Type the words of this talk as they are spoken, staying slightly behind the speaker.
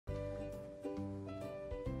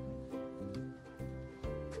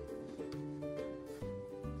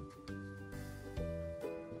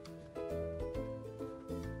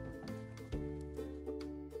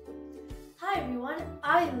Hi everyone,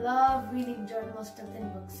 I love reading Geronimo Stilton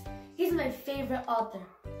books. He's my favorite author.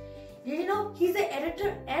 Did you know he's the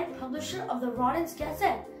editor and publisher of the Rodden's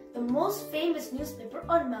Gazette, the most famous newspaper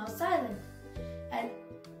on Mouse Island? And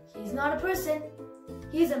he's not a person,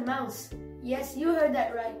 he's a mouse. Yes, you heard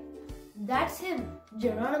that right. That's him,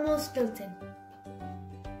 Geronimo Stilton.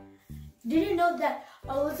 Did you know that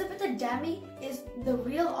Elizabeth Adami is the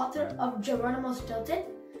real author of Geronimo Stilton?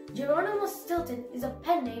 Geronimo Stilton is a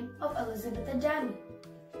pen name of Elizabeth Adami.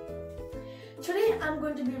 Today I'm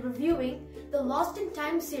going to be reviewing the Lost in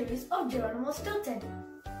Time series of Geronimo Stilton.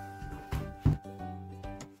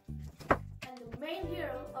 And the main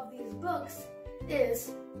hero of these books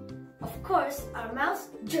is, of course, our mouse,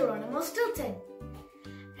 Geronimo Stilton.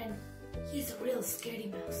 And he's a real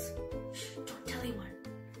scaredy mouse. Shh, don't tell anyone.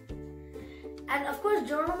 And of course,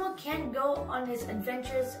 Geronimo can't go on his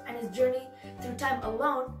adventures and his journey through time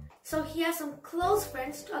alone, so he has some close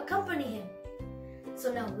friends to accompany him.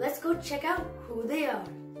 So now let's go check out who they are.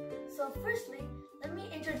 So firstly, let me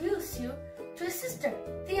introduce you to his sister,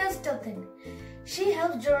 Thea Stilton. She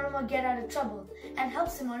helps Geronimo get out of trouble and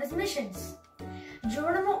helps him on his missions.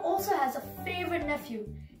 Geronimo also has a favorite nephew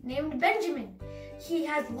named Benjamin. He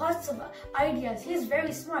has lots of ideas. He's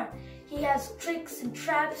very smart. He has tricks and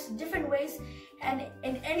traps, different ways, and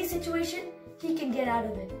in any situation, he can get out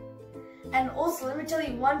of it. And also, let me tell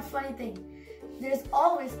you one funny thing. There's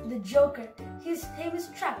always the Joker. His name is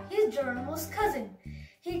Trap. He's Geronimo's cousin.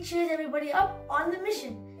 He cheers everybody up on the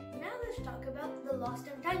mission. Now let's talk about the Lost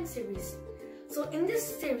in Time series. So in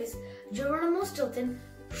this series, Geronimo Stilton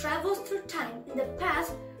travels through time in the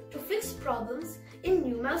past to fix problems in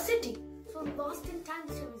New Mouse City. So Lost in Time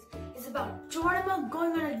series is about Geronimo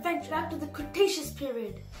going on an adventure back to the Cretaceous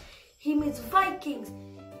period. He meets Vikings,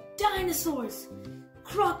 dinosaurs,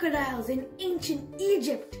 crocodiles in ancient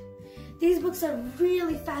Egypt. These books are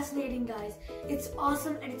really fascinating, guys. It's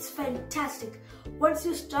awesome and it's fantastic. Once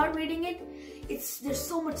you start reading it, there's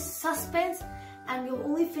so much suspense and you'll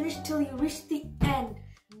only finish till you reach the end.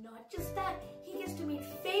 Not just that, he gets to meet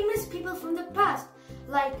famous people from the past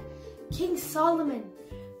like King Solomon,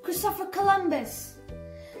 Christopher Columbus,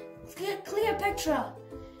 Cleopatra,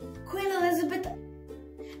 Queen Elizabeth,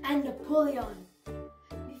 and Napoleon.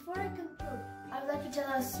 Before I conclude, I would like to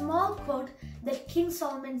tell a small quote that King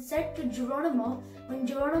Solomon said to Geronimo when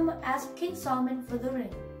Geronimo asked King Solomon for the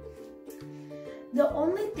ring. The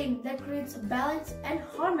only thing that creates balance and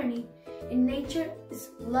harmony in nature is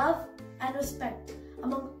love and respect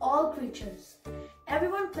among all creatures.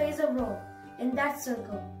 Everyone plays a role in that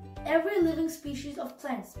circle. Every living species of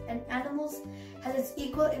plants and animals has its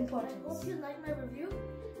equal importance. I hope you like my review,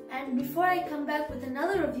 and before I come back with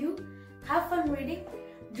another review, have fun reading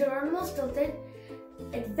Geronimo Stilton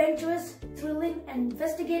adventurous, thrilling, and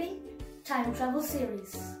investigating time travel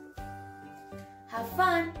series. Have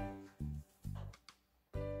fun!